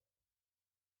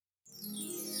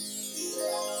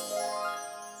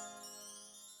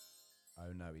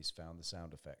Harry's found the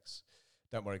sound effects.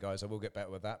 Don't worry, guys, I will get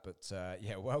better with that. But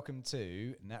welcome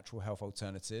to Natural Health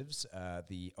Alternatives,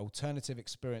 the Alternative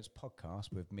Experience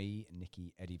podcast with me,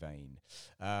 Nicky Eddie Vane.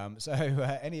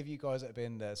 Any of you guys that have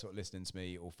been sort of listening to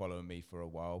me or following me for a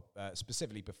while,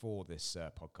 specifically before this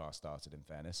podcast started, in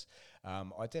fairness,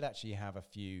 I did actually have a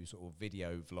few sort of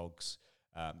video vlogs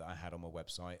that I had on my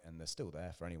website, and they're still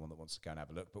there for anyone that wants to go and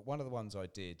have a look. But one of the ones I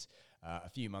did a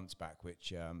few months back,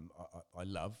 which I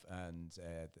love, and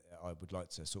I would like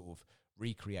to sort of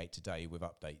recreate today with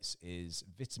updates, is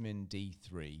vitamin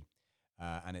D3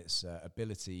 and its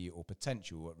ability or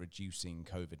potential at reducing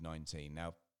COVID-19.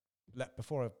 Now,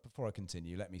 before I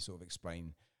continue, let me sort of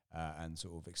explain and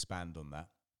sort of expand on that.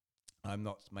 I'm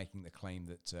not making the claim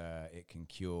that it can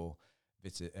cure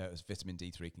vitamin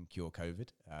D3 can cure COVID.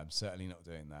 I'm certainly not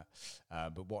doing that.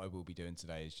 But what I will be doing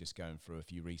today is just going through a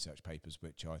few research papers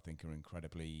which I think are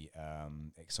incredibly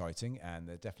exciting, and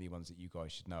they're definitely ones that you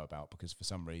guys should know about, because for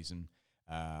some reason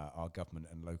our government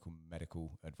and local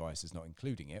medical advice is not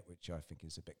including it, which I think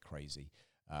is a bit crazy.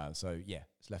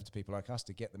 It's left to people like us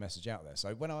to get the message out there.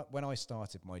 So when I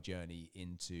started my journey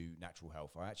into natural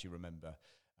health, I actually remember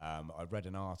I read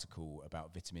an article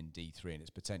about vitamin D3 and its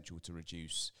potential to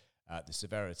reduce the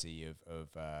severity of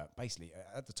basically,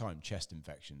 at the time, chest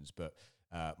infections, but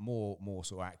more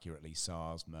sort of accurately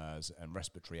SARS, MERS, and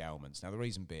respiratory ailments. Now, the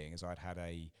reason being is I'd had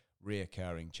a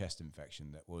reoccurring chest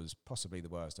infection that was possibly the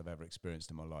worst I've ever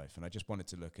experienced in my life, and I just wanted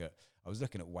to I was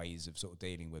looking at ways of sort of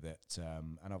dealing with it,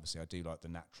 and obviously I do like the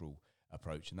natural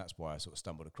approach, and that's why I sort of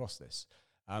stumbled across this.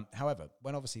 However,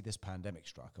 when obviously this pandemic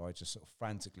struck, I just sort of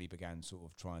frantically began sort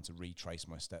of trying to retrace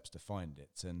my steps to find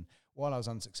it. And while I was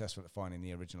unsuccessful at finding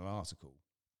the original article,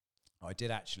 I did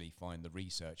actually find the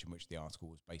research in which the article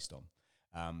was based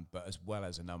on, but as well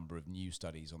as a number of new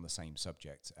studies on the same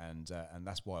subject. And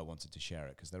that's why I wanted to share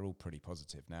it, because they're all pretty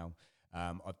positive. Now,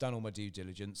 I've done all my due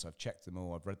diligence, I've checked them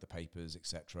all, I've read the papers,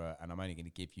 etc. And I'm only going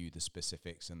to give you the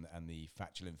specifics and the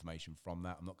factual information from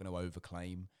that. I'm not going to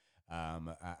overclaim.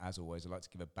 As always, I like to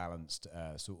give a balanced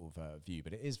sort of view,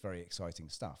 but it is very exciting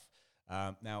stuff.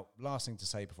 Now, last thing to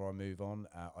say before I move on,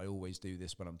 I always do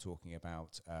this when I'm talking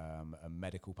about a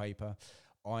medical paper.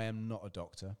 I am not a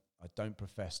doctor. I don't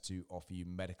profess to offer you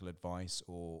medical advice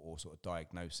or sort of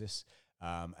diagnosis,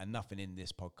 and nothing in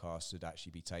this podcast should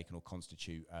actually be taken or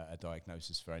constitute a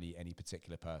diagnosis for any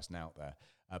particular person out there.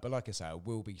 But like I say, I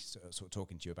will be sort of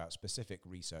talking to you about specific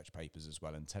research papers as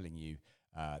well, and telling you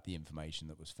the information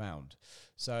that was found.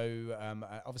 So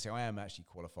obviously I am actually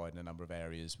qualified in a number of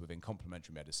areas within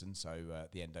complementary medicine, so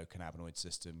the endocannabinoid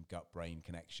system, gut-brain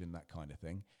connection, that kind of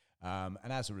thing. And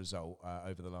as a result,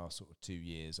 over the last sort of 2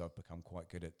 years, I've become quite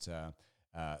good at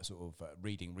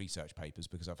reading research papers,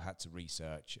 because I've had to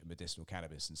research medicinal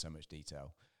cannabis in so much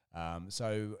detail.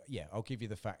 I'll give you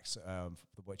the facts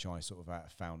which I sort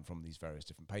of found from these various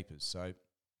different papers. So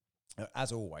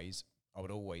as always, I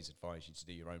would always advise you to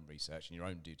do your own research and your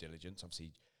own due diligence.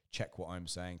 Obviously, check what I'm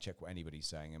saying, check what anybody's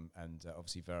saying, and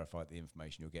obviously verify that the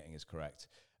information you're getting is correct.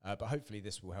 But hopefully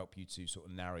this will help you to sort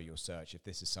of narrow your search if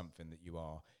this is something that you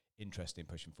are interested in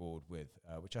pushing forward with,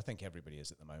 which I think everybody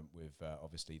is at the moment, with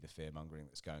obviously the fear-mongering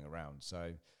that's going around.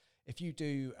 So if you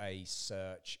do a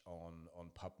search on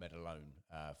PubMed alone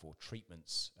for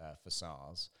treatments for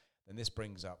SARS, then this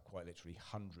brings up quite literally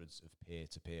hundreds of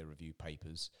peer-to-peer review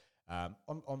papers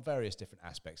on various different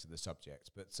aspects of the subject.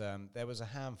 But there was a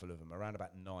handful of them, around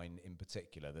about 9 in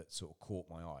particular, that sort of caught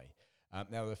my eye.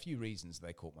 Now, there are a few reasons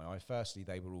they caught my eye. Firstly,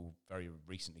 they were all very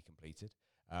recently completed.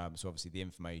 So obviously the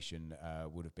information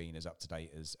would have been as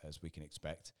up-to-date as we can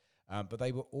expect. But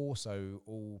they were also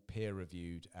all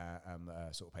peer-reviewed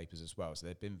sort of papers as well. So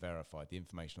they'd been verified. The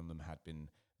information on them had been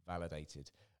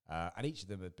validated. And each of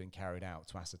them had been carried out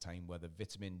to ascertain whether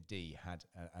vitamin D had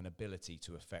an ability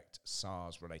to affect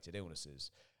SARS-related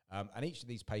illnesses. And each of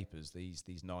these papers, these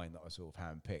 9 that I sort of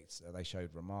handpicked, they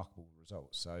showed remarkable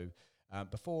results. So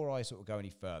before I sort of go any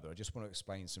further, I just want to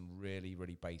explain some really,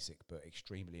 really basic but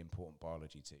extremely important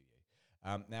biology to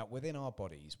you. Now, within our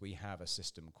bodies, we have a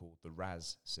system called the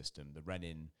RAS system, the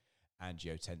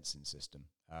renin-angiotensin system.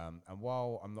 And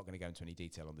while I'm not going to go into any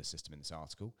detail on this system in this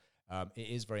article, it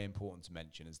is very important to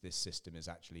mention, as this system is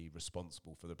actually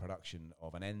responsible for the production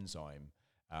of an enzyme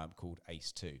called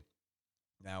ACE2.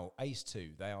 Now,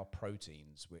 ACE2, they are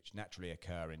proteins which naturally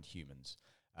occur in humans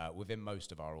within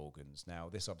most of our organs. Now,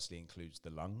 this obviously includes the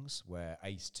lungs, where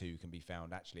ACE2 can be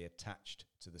found actually attached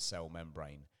to the cell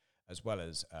membrane, as well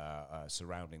as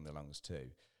surrounding the lungs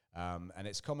too. And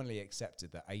it's commonly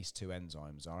accepted that ACE2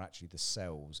 enzymes are actually the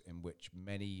cells in which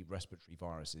many respiratory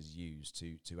viruses use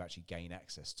to actually gain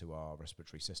access to our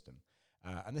respiratory system.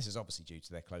 And this is obviously due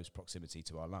to their close proximity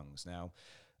to our lungs. Now,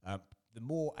 The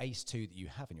more ACE2 that you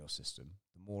have in your system,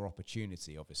 the more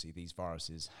opportunity, obviously, these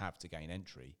viruses have to gain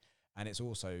entry. And it's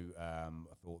also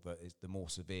thought that the more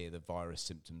severe the virus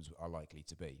symptoms are likely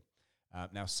to be.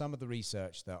 Now, some of the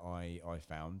research that I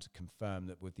found confirmed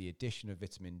that with the addition of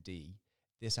vitamin D,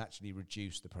 this actually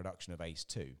reduced the production of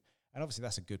ACE2. And obviously,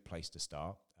 that's a good place to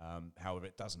start. However,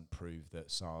 it doesn't prove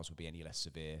that SARS would be any less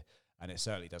severe, and it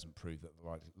certainly doesn't prove that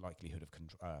the likelihood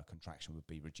of contraction would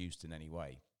be reduced in any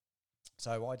way.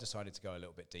 So I decided to go a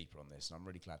little bit deeper on this, and I'm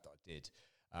really glad that I did.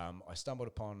 I stumbled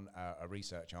upon a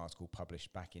research article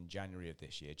published back in January of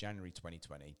this year, January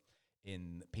 2020,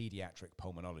 in Pediatric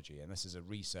Pulmonology, and this is a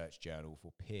research journal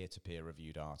for peer-to-peer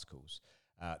reviewed articles.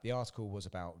 The article was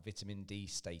about vitamin D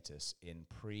status in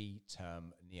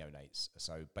preterm neonates,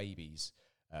 so babies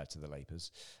to the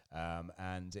lapers,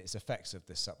 and its effects of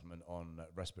this supplement on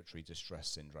respiratory distress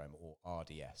syndrome, or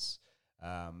RDS.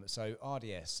 So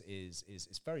RDS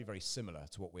is very, very similar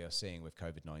to what we are seeing with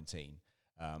COVID-19,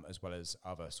 as well as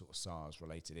other sort of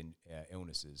SARS-related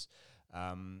illnesses.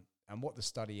 And what the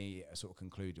study sort of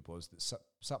concluded was that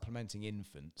supplementing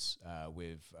infants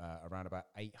with around about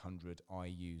 800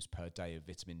 IUs per day of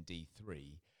vitamin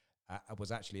D3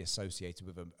 was actually associated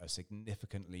with a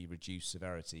significantly reduced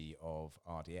severity of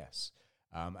RDS.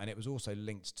 And it was also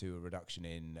linked to a reduction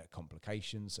in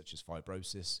complications such as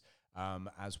fibrosis,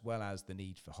 as well as the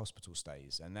need for hospital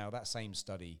stays. And now that same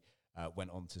study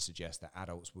went on to suggest that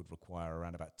adults would require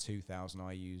around about 2,000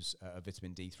 IUs of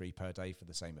vitamin D3 per day for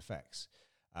the same effects.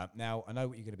 Now, I know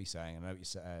what you're going to be saying. I know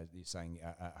what you're saying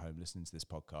at home listening to this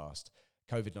podcast.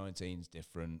 COVID-19 is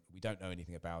different. We don't know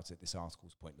anything about it. This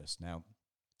article's pointless. Now,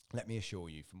 let me assure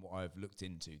you, from what I've looked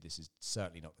into, this is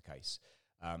certainly not the case.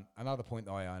 Another point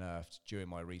that I unearthed during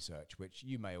my research, which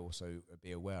you may also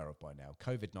be aware of by now,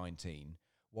 COVID-19,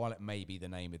 while it may be the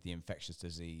name of the infectious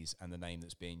disease and the name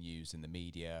that's being used in the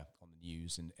media, on the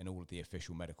news, and all of the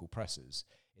official medical presses,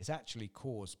 it's actually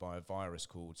caused by a virus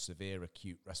called Severe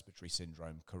Acute Respiratory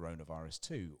Syndrome Coronavirus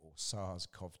 2, or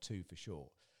SARS-CoV-2 for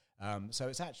short. So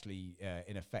it's actually,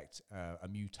 in effect, a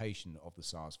mutation of the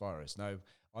SARS virus. Now,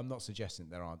 I'm not suggesting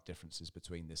there aren't differences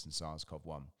between this and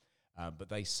SARS-CoV-1, but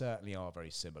they certainly are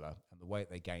very similar, and the way that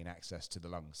they gain access to the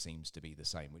lungs seems to be the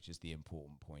same, which is the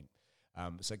important point.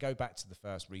 So go back to the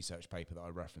first research paper that I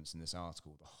referenced in this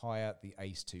article. The higher the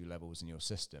ACE2 levels in your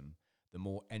system, the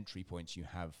more entry points you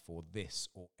have for this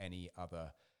or any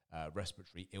other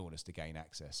respiratory illness to gain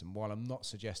access. And while I'm not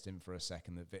suggesting for a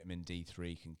second that vitamin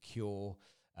D3 can cure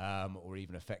or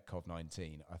even affect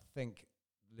COVID-19, I think,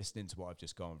 listening to what I've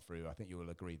just gone through, I think you will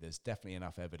agree there's definitely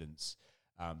enough evidence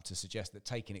to suggest that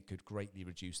taking it could greatly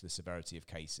reduce the severity of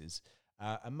cases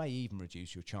and may even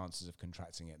reduce your chances of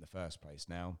contracting it in the first place.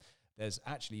 Now, there's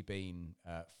actually been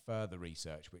further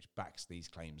research which backs these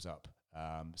claims up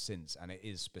since, and it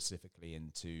is specifically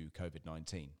into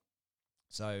COVID-19.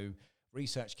 So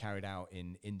research carried out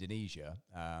in Indonesia,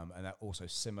 and that also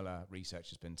similar research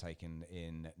has been taken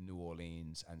in New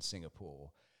Orleans and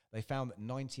Singapore. They found that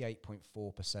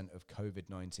 98.4% of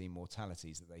COVID-19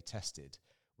 mortalities that they tested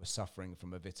were suffering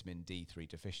from a vitamin D3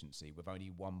 deficiency, with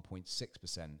only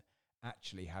 1.6%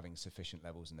 actually having sufficient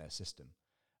levels in their system.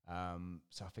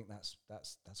 So I think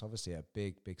that's obviously a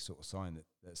big sort of sign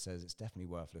that says it's definitely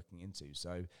worth looking into.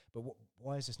 So, but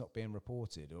why is this not being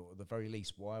reported? Or at the very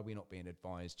least, why are we not being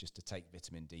advised just to take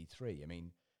vitamin D3? I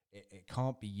mean, it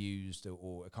can't be used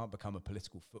or it can't become a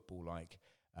political football like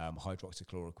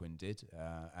hydroxychloroquine did.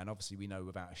 And obviously we know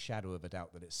without a shadow of a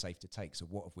doubt that it's safe to take. So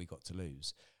what have we got to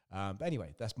lose? But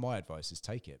anyway, that's my advice, is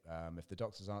take it. If the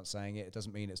doctors aren't saying it, it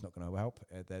doesn't mean it's not going to help.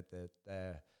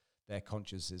 Their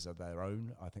consciences are their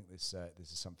own. I think this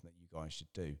is something that you guys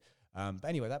should do. But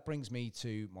anyway, that brings me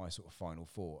to my sort of final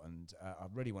thought. And I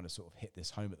really want to sort of hit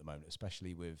this home at the moment,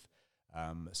 especially with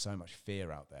so much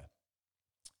fear out there.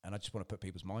 And I just want to put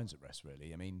people's minds at rest,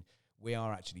 really. I mean, we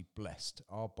are actually blessed.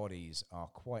 Our bodies are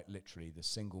quite literally the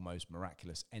single most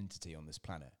miraculous entity on this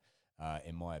planet,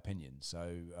 in my opinion.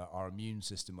 So our immune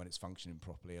system, when it's functioning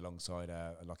properly alongside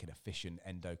like an efficient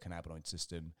endocannabinoid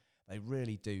system, they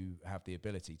really do have the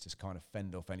ability to kind of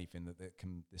fend off anything that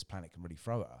this planet can really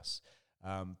throw at us.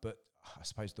 But I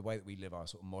suppose the way that we live our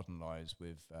sort of modern lives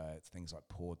with things like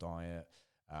poor diet,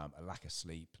 a lack of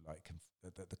sleep, like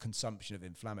the consumption of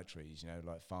inflammatories,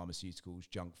 like pharmaceuticals,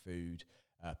 junk food,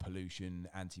 pollution,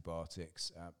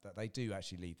 antibiotics, that they do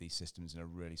actually leave these systems in a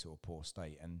really sort of poor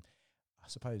state. And I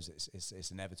suppose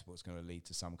it's inevitable it's going to lead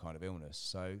to some kind of illness.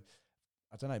 So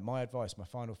I don't know, my advice, my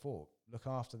final thought, look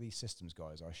after these systems,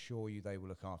 guys. I assure you they will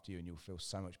look after you and you'll feel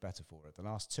so much better for it. The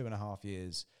last 2.5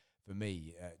 years for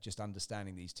me, just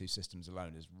understanding these two systems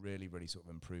alone has really, really sort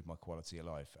of improved my quality of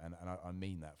life. And I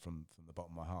mean that from the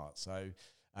bottom of my heart. So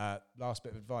Last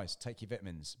bit of advice, take your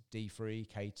vitamins, D3,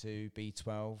 K2,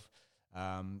 B12.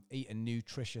 Eat a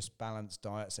nutritious, balanced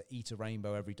diet. So eat a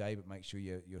rainbow every day, but make sure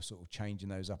you're sort of changing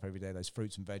those up every day. Those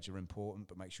fruits and veg are important,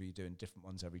 but make sure you're doing different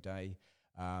ones every day.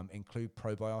 Include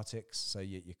probiotics, so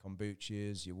your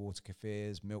kombuchas, your water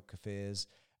kefirs, milk kefirs,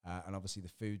 and obviously the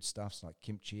food stuffs like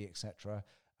kimchi, etc.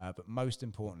 But most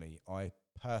importantly, I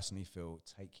personally feel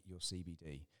take your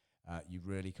CBD. You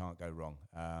really can't go wrong.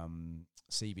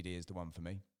 CBD is the one for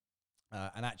me.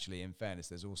 And actually, in fairness,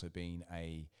 there's also been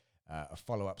a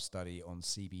follow-up study on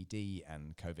CBD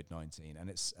and COVID-19, and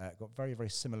it's got very, very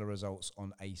similar results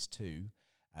on ACE2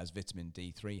 as vitamin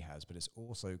D3 has, but it's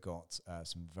also got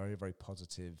some very, very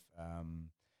positive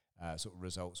sort of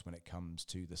results when it comes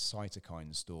to the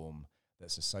cytokine storm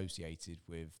that's associated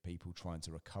with people trying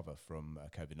to recover from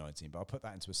COVID-19. But I'll put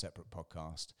that into a separate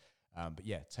podcast. But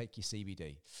yeah, take your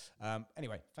CBD.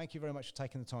 Anyway, thank you very much for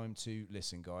taking the time to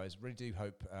listen, guys. Really do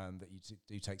hope that you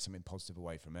do take something positive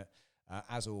away from it.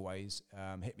 As always,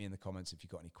 hit me in the comments if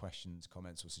you've got any questions,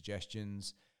 comments, or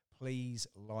suggestions. Please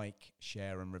like,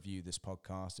 share, and review this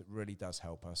podcast. It really does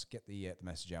help us get the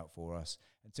message out for us.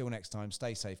 Until next time,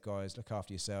 stay safe, guys. Look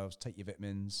after yourselves. Take your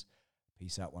vitamins.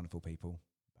 Peace out, wonderful people.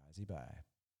 Bye bye.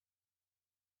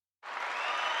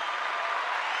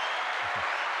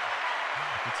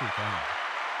 You too, can you?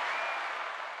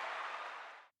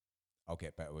 I'll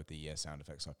get better with the sound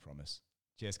effects, I promise.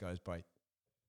 Cheers, guys. Bye.